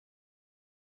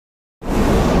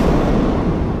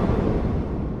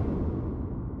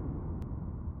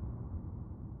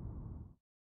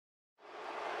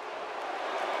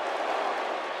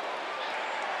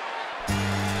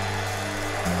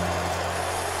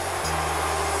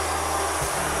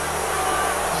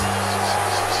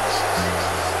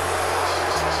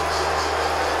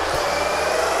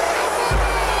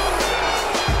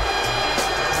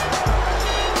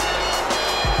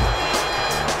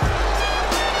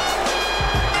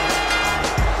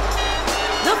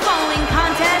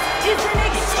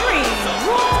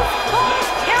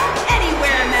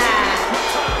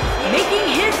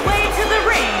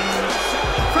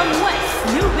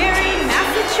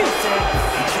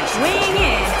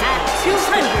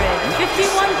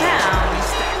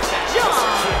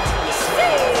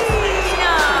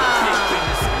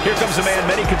comes a man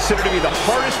many consider to be the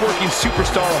hardest working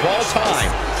superstar of all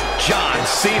time, John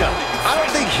Cena. I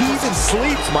don't think he even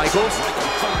sleeps, Michaels.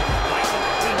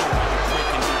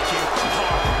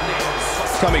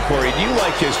 Tell me, Corey, do you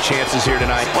like his chances here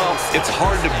tonight? Well, it's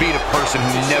hard to beat a person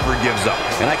who never gives up.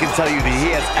 And I can tell you that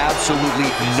he has absolutely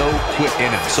no quit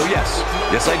in him. So yes,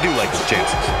 I do like his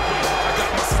chances.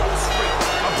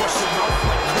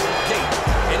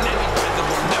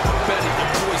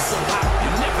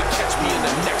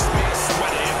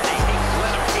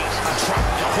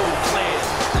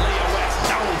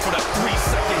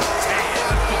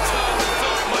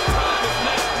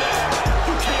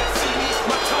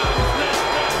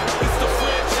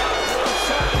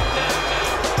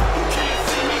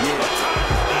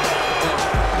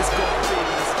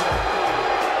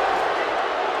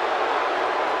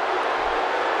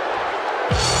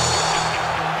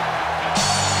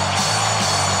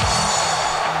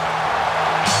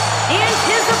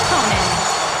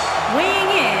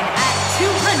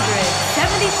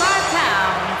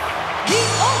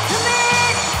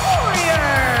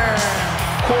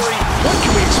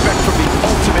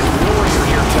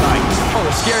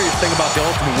 The scariest thing about the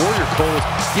Ultimate Warrior, Cole, is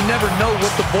you never know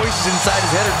what the voices inside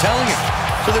his head are telling him.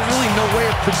 So there's really no way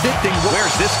of predicting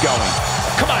where's this going.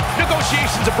 Come on,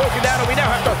 negotiations are broken down and we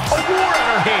now have a war on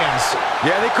our hands.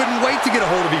 Yeah, they couldn't wait to get a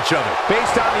hold of each other.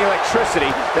 Based on the electricity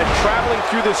that's traveling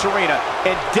through this arena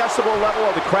and decibel level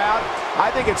of the crowd,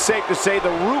 I think it's safe to say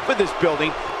the roof of this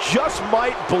building just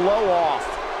might blow off.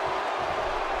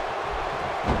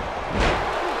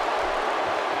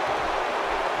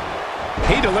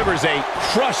 He delivers a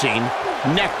crushing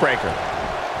neck breaker.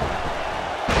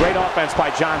 Great offense by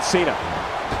John Cena.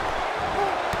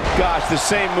 Gosh, the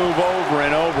same move over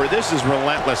and over. This is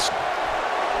relentless.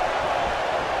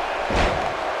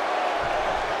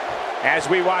 As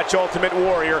we watch Ultimate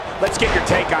Warrior, let's get your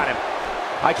take on him.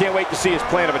 I can't wait to see his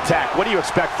plan of attack. What do you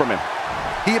expect from him?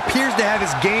 He appears to have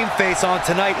his game face on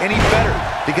tonight any better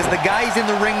because the guy he's in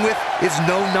the ring with is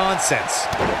no nonsense.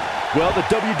 Well, the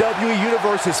WWE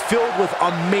Universe is filled with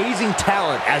amazing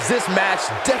talent, as this match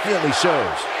definitely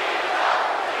shows.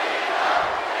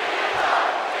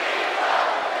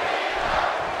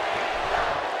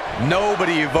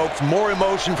 Nobody evokes more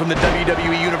emotion from the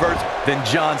WWE Universe than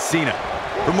John Cena.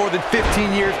 For more than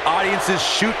 15 years, audiences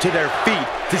shoot to their feet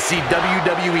to see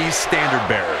WWE's standard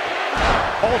bearer.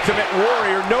 Ultimate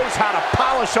Warrior knows how to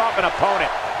polish off an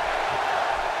opponent.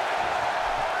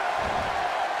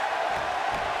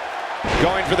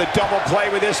 Going for the double play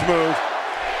with this move.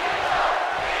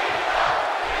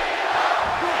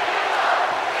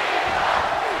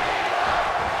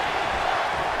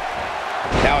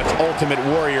 Now it's Ultimate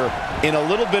Warrior in a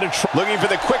little bit of trouble. Looking for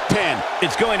the quick pin.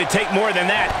 It's going to take more than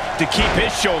that to keep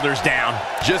his shoulders down.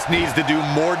 Just needs to do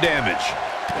more damage.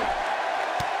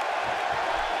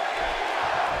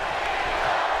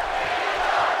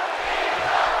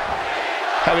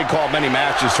 Having called many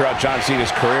matches throughout John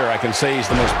Cena's career, I can say he's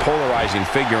the most polarizing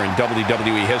figure in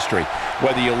WWE history.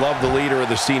 Whether you love the leader of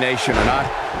the C Nation or not,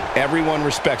 everyone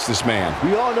respects this man.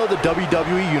 We all know the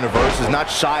WWE Universe is not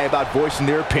shy about voicing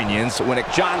their opinions when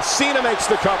John Cena makes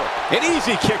the cover. An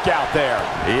easy kick out there.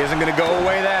 He isn't going to go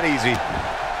away that easy.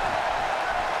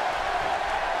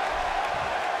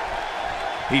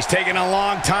 He's taking a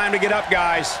long time to get up,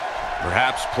 guys.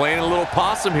 Perhaps playing a little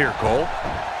possum here, Cole.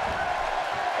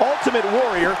 Ultimate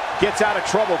Warrior gets out of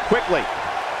trouble quickly.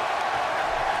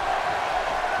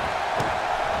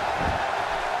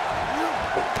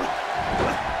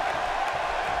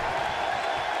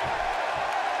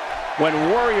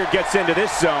 When Warrior gets into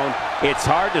this zone, it's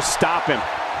hard to stop him.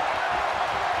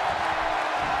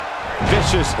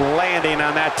 Vicious landing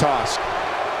on that toss.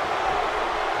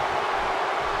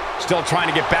 Still trying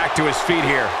to get back to his feet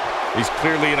here. He's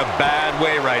clearly in a bad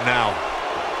way right now.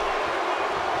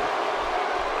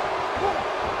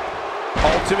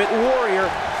 Ultimate Warrior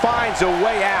finds a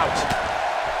way out.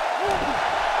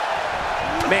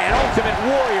 Man, Ultimate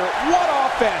Warrior, what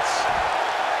offense!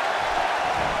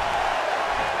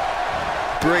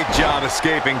 Great job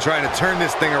escaping, trying to turn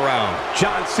this thing around.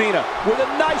 John Cena with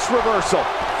a nice reversal.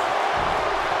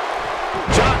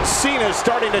 John Cena is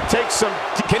starting to take some...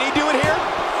 Can he do it here?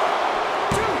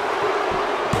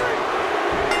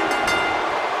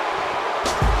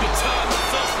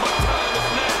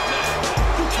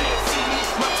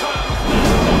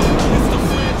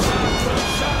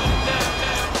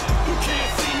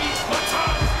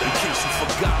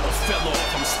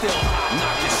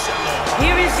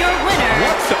 Here is your winner.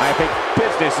 I think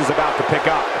business is about to pick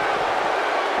up.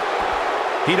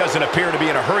 He doesn't appear to be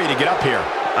in a hurry to get up here.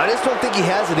 I just don't think he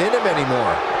has it in him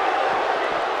anymore.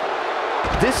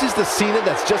 This is the Cena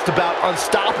that's just about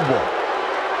unstoppable.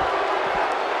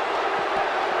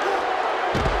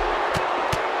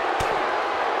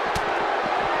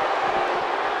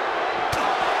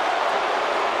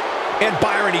 And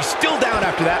Byron, he's still down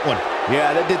after that one.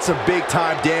 Yeah, that did some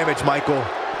big-time damage, Michael.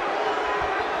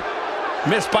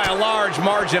 Missed by a large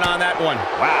margin on that one.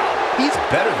 Wow, he's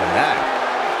better than that.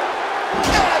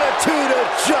 Attitude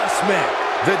adjustment.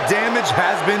 The damage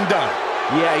has been done.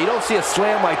 Yeah, you don't see a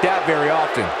slam like that very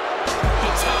often.